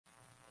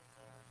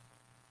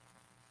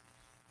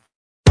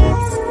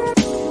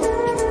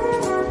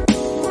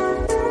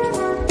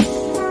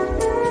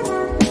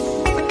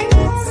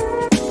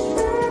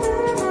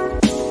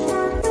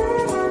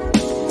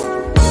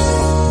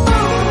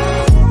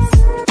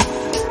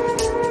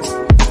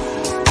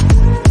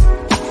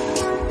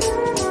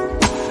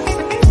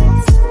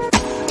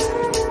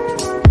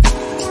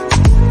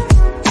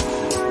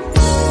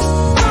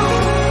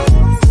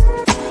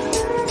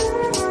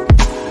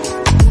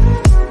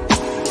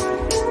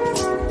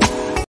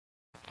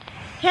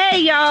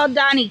Hey y'all,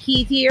 Donnie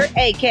Keith here,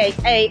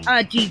 aka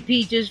Auntie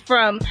Peaches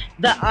from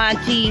the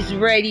Aunties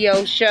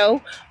Radio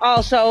Show,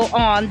 also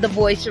on The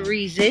Voice of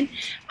Reason.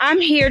 I'm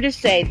here to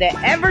say that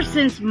ever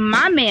since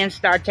my man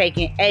started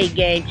taking A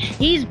game,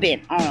 he's been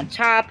on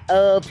top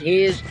of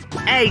his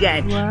A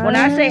game. What? When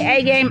I say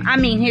A game, I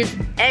mean his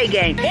A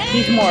game.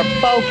 He's more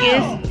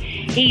focused.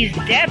 He's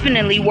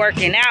definitely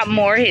working out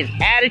more. His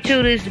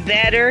attitude is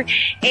better.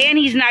 And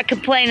he's not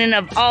complaining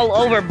of all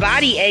over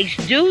body aches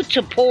due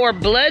to poor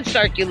blood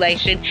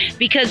circulation,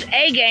 because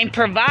A-Game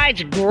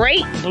provides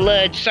great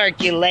blood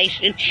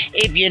circulation,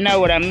 if you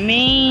know what I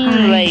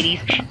mean, ladies.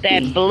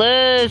 That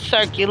blood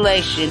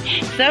circulation.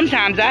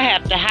 Sometimes I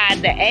have to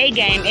hide the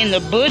A-Game in the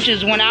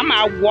bushes when I'm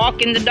out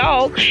walking the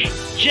dog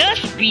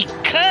just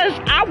because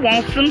I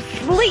want some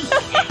sleep.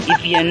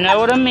 If you know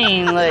what I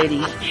mean,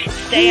 ladies.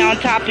 Stay on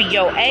top of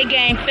your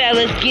A-Game,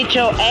 fellas. Get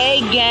your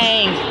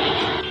A-Game.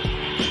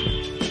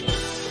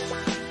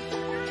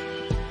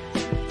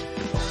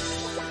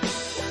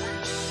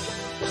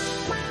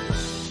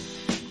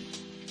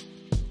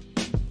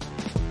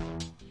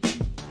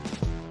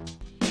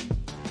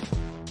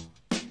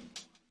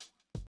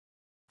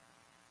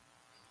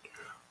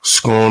 What's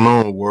going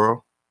on,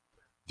 world?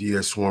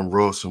 DS1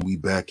 Ross, and we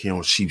back here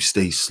on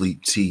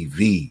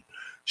SHEEPSTAYSLEEPTV.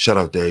 Shout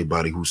out to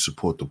everybody who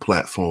support the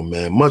platform,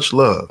 man. Much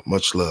love,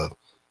 much love.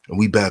 And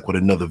we back with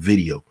another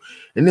video.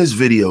 In this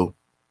video,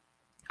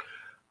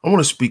 I want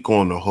to speak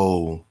on the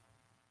whole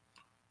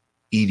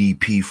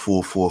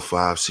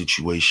EDP445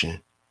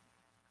 situation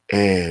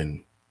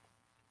and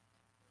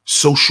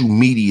social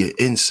media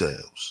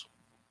incels.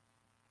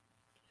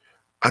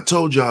 I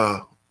told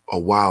y'all a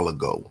while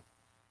ago,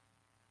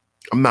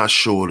 I'm not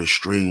sure of the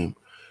stream,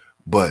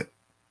 but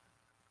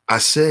I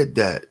said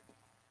that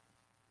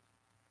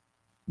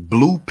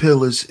blue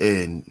pillars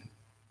and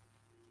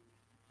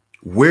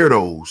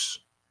weirdos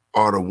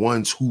are the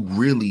ones who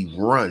really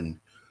run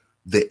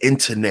the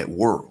internet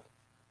world.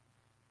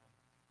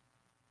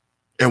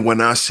 And when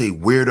I say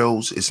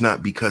weirdos, it's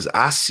not because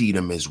I see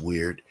them as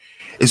weird.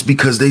 It's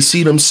because they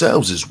see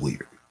themselves as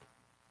weird.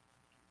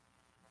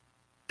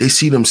 They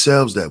see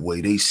themselves that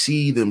way. They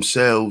see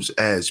themselves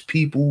as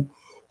people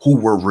who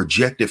were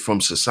rejected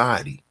from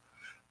society.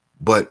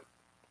 But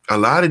a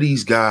lot of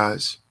these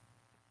guys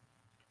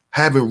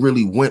haven't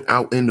really went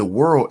out in the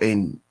world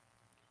and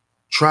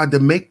tried to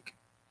make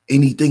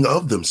anything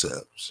of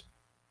themselves.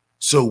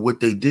 So what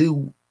they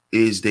do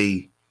is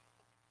they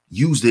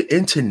use the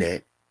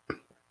internet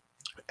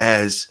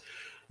as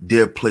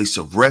their place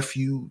of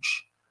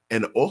refuge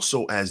and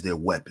also as their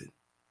weapon.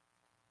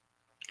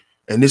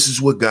 And this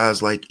is what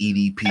guys like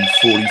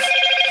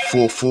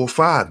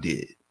EDP445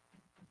 did.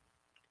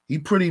 He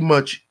pretty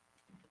much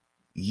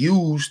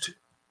used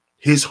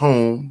his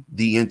home,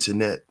 the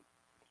internet,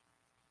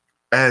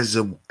 as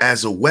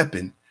a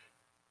weapon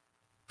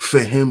for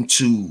him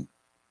to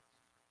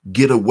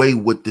get away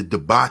with the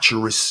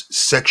debaucherous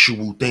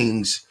sexual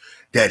things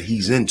that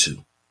he's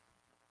into.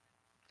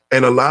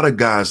 And a lot of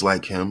guys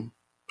like him,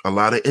 a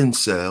lot of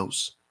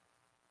incels,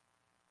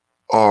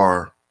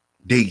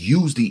 they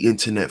use the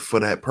internet for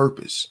that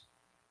purpose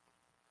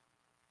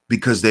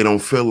because they don't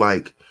feel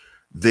like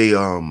they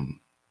are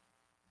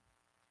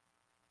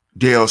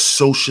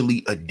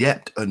socially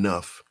adept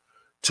enough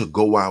to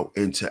go out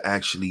and to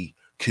actually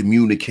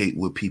communicate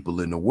with people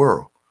in the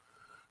world.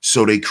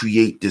 So they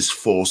create this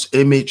false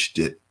image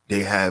that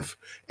they have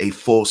a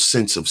false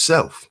sense of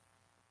self.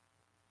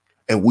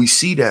 And we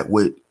see that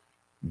with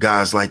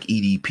guys like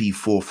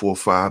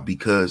EDP445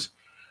 because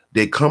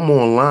they come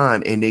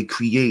online and they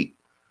create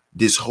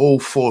this whole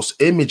false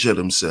image of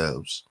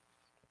themselves.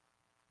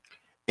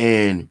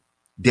 And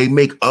they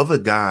make other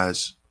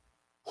guys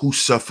who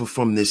suffer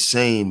from this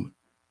same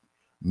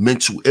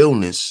mental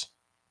illness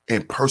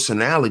and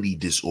personality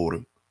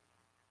disorder,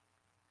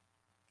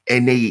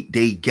 and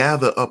they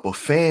gather up a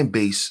fan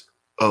base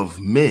of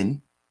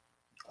men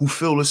who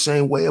feel the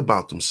same way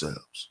about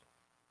themselves,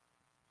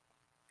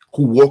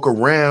 who walk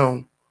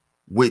around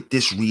with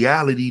this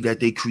reality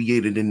that they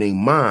created in their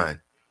mind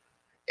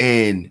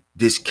and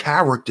this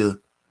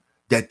character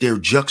that they're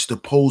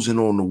juxtaposing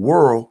on the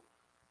world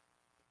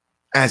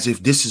as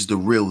if this is the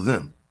real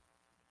them.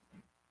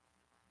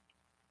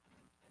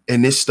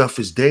 And this stuff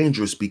is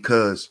dangerous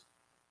because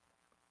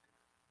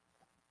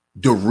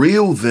the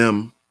real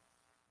them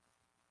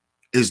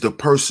is the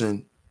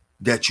person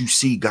that you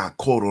see got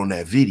caught on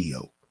that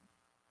video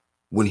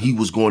when he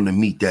was going to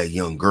meet that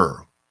young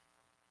girl.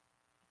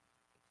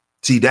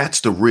 See,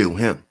 that's the real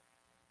him.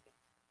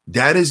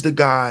 That is the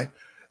guy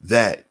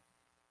that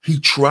he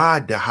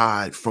tried to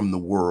hide from the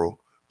world,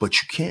 but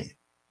you can't.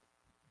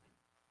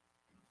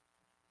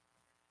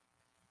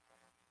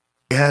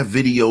 They have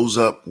videos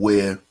up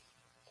where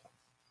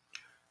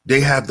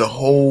they have the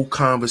whole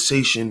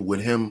conversation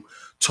with him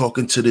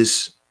talking to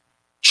this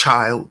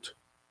child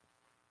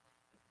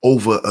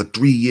over a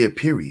 3-year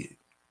period.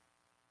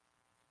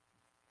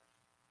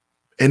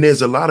 And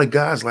there's a lot of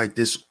guys like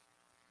this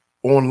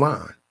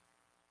online.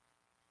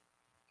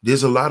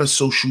 There's a lot of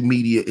social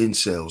media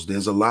incels.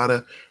 There's a lot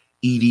of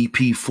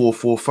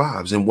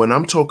EDP445s. And when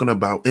I'm talking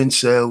about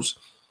incels,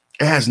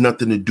 it has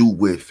nothing to do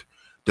with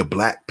the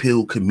black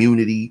pill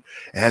community.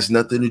 It has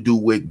nothing to do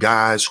with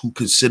guys who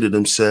consider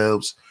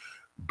themselves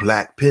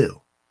black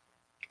pill.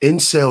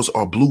 Incels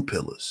are blue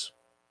pillars.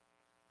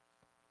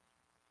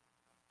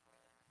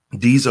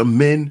 These are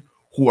men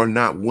who are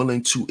not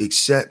willing to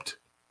accept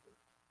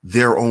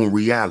their own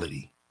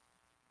reality.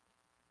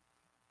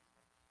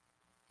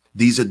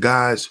 These are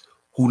guys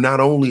who not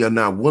only are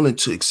not willing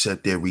to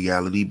accept their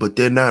reality, but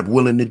they're not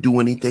willing to do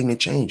anything to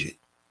change it.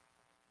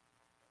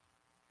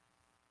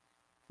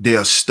 They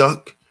are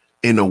stuck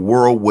in a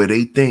world where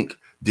they think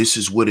this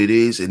is what it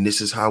is and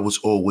this is how it's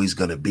always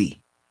going to be.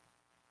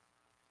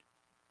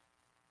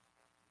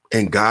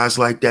 And guys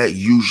like that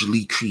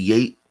usually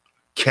create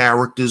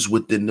characters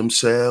within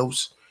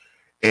themselves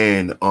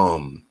and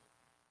all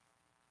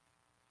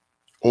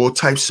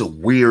types of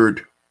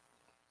weird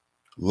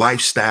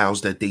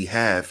lifestyles that they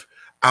have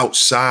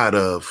outside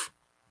of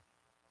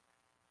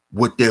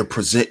what they're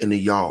presenting to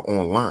y'all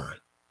online.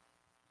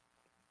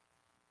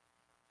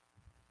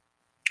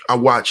 I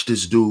watched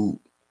this dude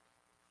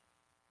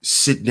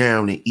sit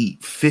down and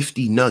eat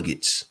 50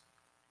 nuggets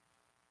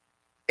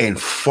and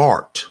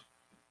fart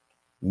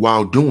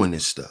while doing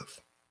this stuff.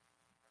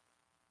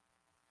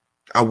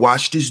 I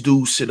watched this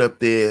dude sit up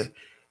there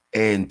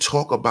and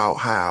talk about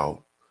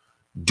how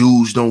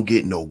dudes don't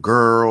get no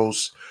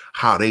girls,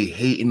 how they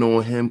hating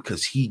on him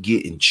because he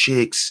getting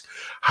chicks,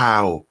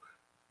 how,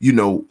 you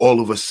know,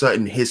 all of a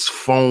sudden his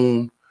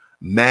phone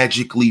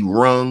magically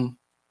rung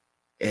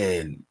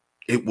and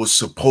it was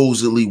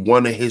supposedly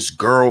one of his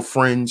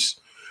girlfriends.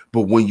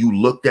 But when you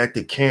looked at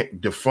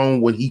the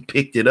phone when he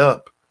picked it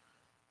up,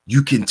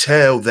 you can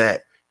tell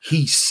that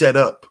he set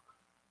up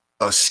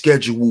a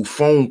scheduled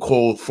phone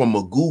call from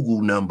a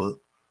Google number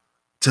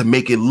to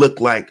make it look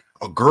like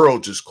a girl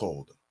just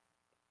called him.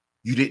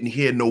 You didn't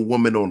hear no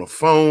woman on the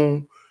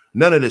phone,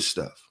 none of this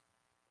stuff.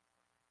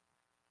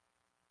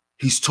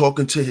 He's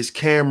talking to his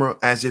camera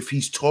as if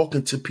he's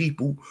talking to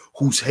people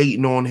who's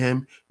hating on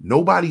him.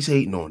 Nobody's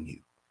hating on you.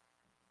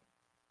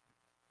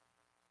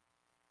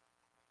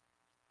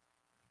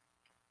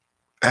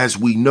 As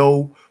we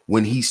know,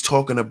 when he's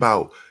talking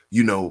about,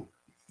 you know,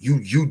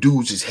 you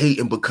dudes is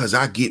hating because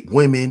I get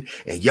women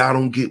and y'all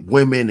don't get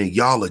women and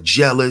y'all are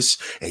jealous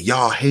and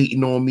y'all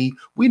hating on me.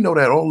 We know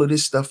that all of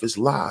this stuff is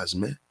lies,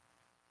 man.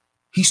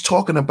 He's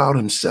talking about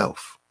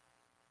himself.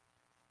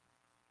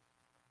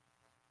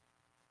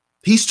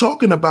 He's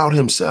talking about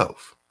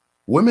himself.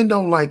 Women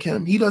don't like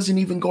him. He doesn't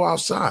even go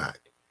outside.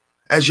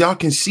 As y'all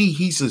can see,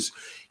 he's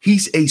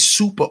a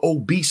super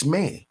obese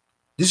man.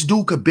 This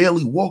dude could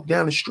barely walk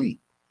down the street.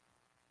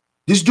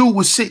 This dude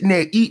was sitting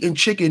there eating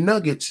chicken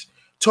nuggets,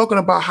 talking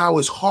about how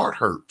his heart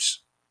hurts,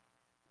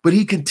 but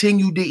he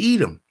continued to eat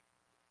them.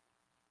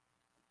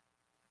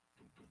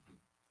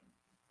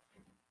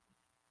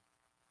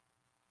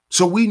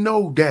 So we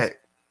know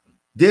that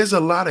there's a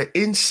lot of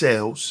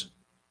incels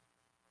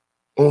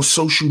on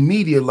social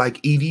media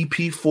like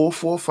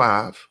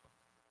EDP445.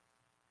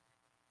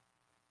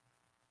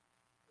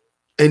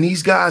 And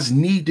these guys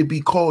need to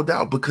be called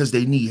out because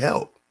they need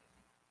help.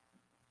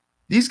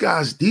 These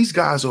guys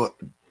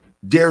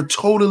they're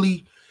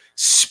totally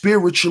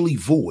spiritually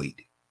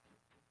void.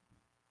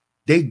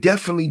 They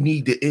definitely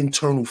need the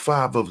internal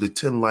 5 of the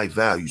 10 life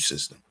value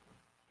system.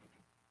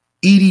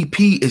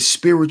 EDP is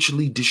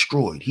spiritually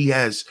destroyed. He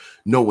has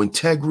no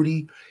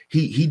integrity.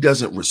 He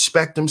doesn't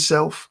respect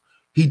himself.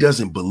 He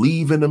doesn't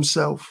believe in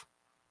himself,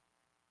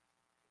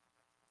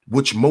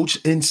 which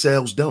most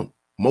incels don't.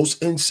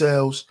 Most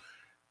incels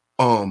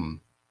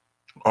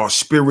are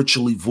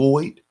spiritually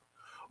void.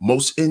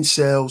 Most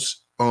incels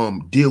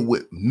deal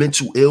with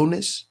mental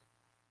illness.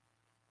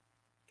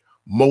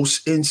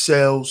 Most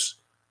incels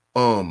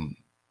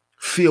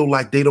feel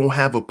like they don't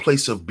have a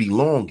place of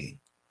belonging.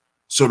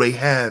 So they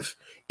have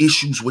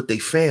issues with their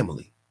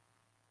family.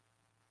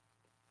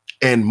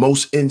 And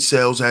most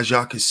incels, as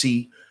y'all can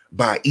see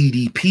by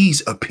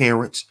EDP's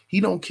appearance, he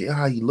don't care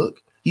how he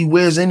look. He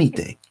wears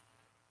anything.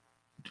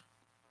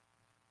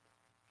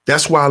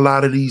 That's why a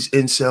lot of these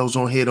incels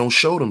on here don't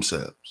show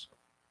themselves,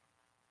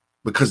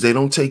 because they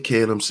don't take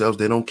care of themselves.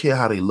 They don't care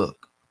how they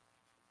look.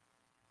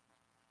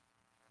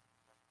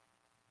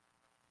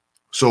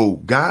 So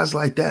guys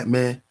like that,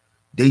 man,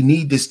 they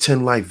need this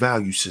 10 life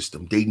value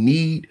system. They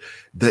need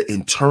the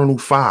internal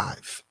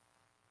 5.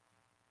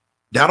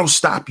 That'll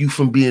stop you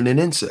from being an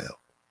incel.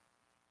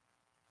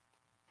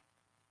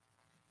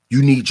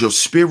 You need your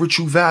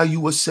spiritual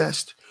value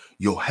assessed,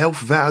 your health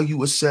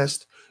value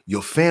assessed,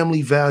 your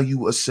family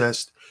value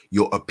assessed,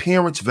 your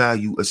appearance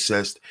value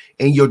assessed,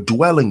 and your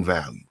dwelling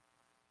value.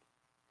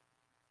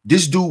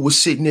 This dude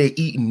was sitting there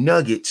eating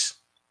nuggets,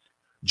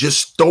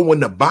 just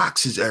throwing the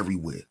boxes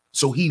everywhere.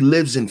 So he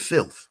lives in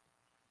filth.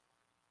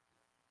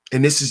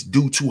 And this is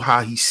due to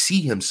how he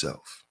sees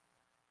himself.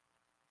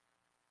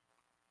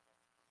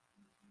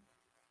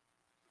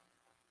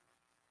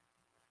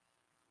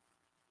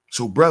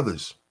 So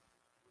brothers,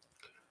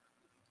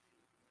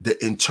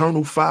 the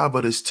internal 5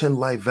 of this 10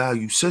 life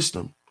value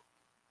system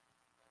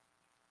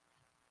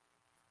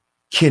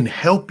can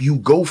help you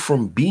go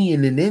from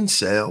being an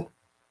incel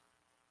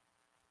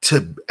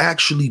to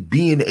actually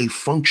being a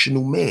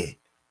functional man.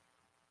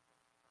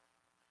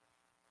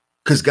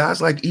 Because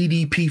guys like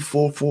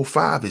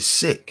EDP445 is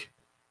sick.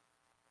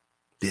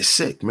 They're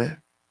sick,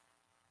 man.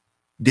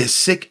 They're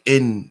sick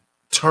in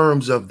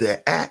terms of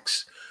their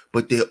acts,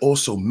 but they're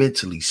also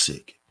mentally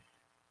sick.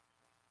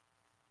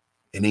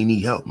 And they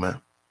need help,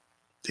 man.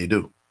 They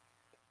do.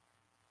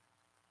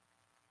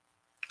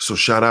 So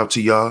shout out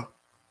to y'all.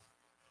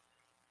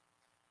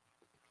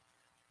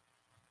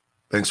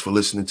 Thanks for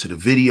listening to the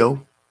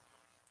video.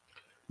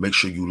 Make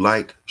sure you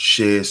like,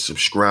 share,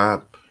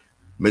 subscribe.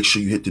 Make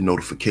sure you hit the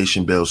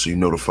notification bell so you're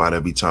notified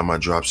every time I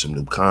drop some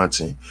new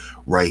content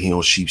right here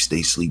on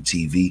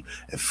SHEEPSTAYSLEEPTV.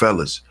 And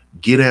fellas,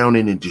 get down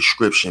in the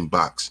description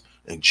box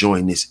and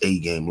join this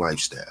A-game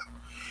lifestyle.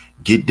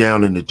 Get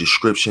down in the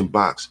description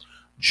box.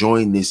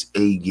 Join this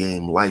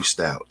A-game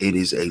lifestyle. It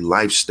is a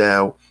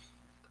lifestyle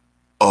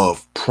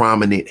of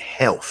prominent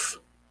health.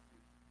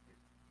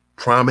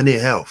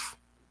 Prominent health.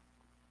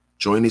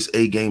 Join this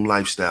A-game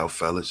lifestyle,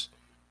 fellas.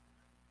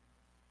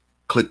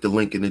 Click the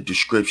link in the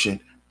description.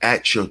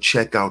 At your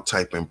checkout,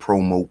 type in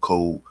promo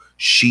code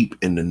SHEEP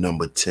and the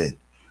number 10.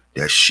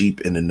 That's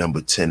SHEEP and the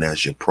number 10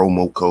 as your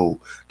promo code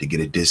to get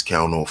a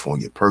discount off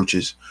on your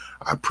purchase.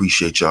 I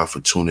appreciate y'all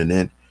for tuning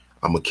in.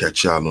 I'm going to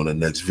catch y'all on the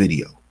next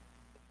video.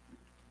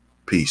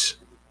 Peace.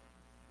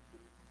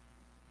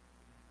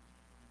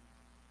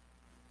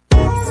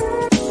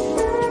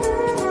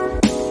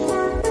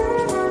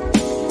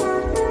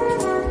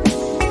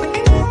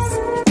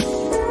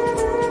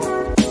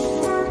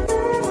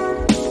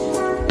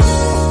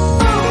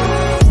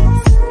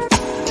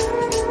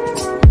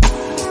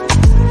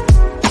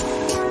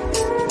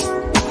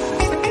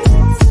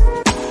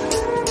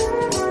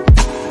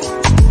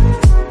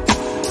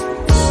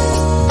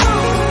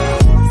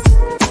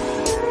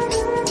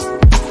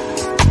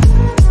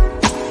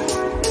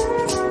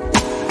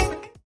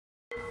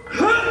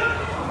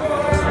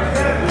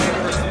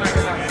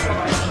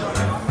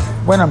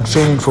 When I'm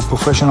training for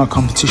professional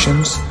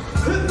competitions,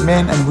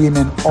 men and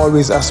women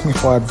always ask me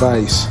for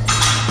advice.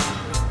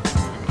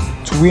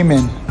 To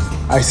women,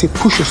 I say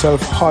push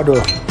yourself harder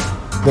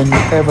than you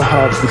ever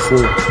have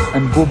before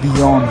and go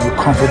beyond your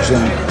comfort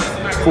zone.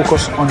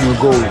 Focus on your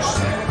goals.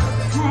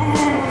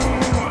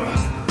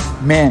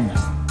 Men,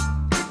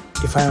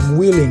 if I am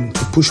willing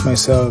to push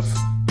myself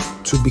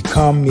to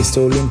become Mr.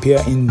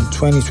 Olympia in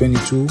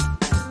 2022,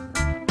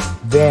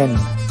 then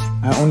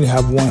I only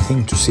have one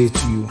thing to say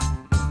to you.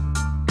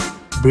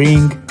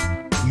 Bring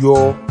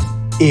your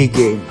A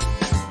game.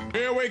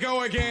 Here we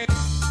go again.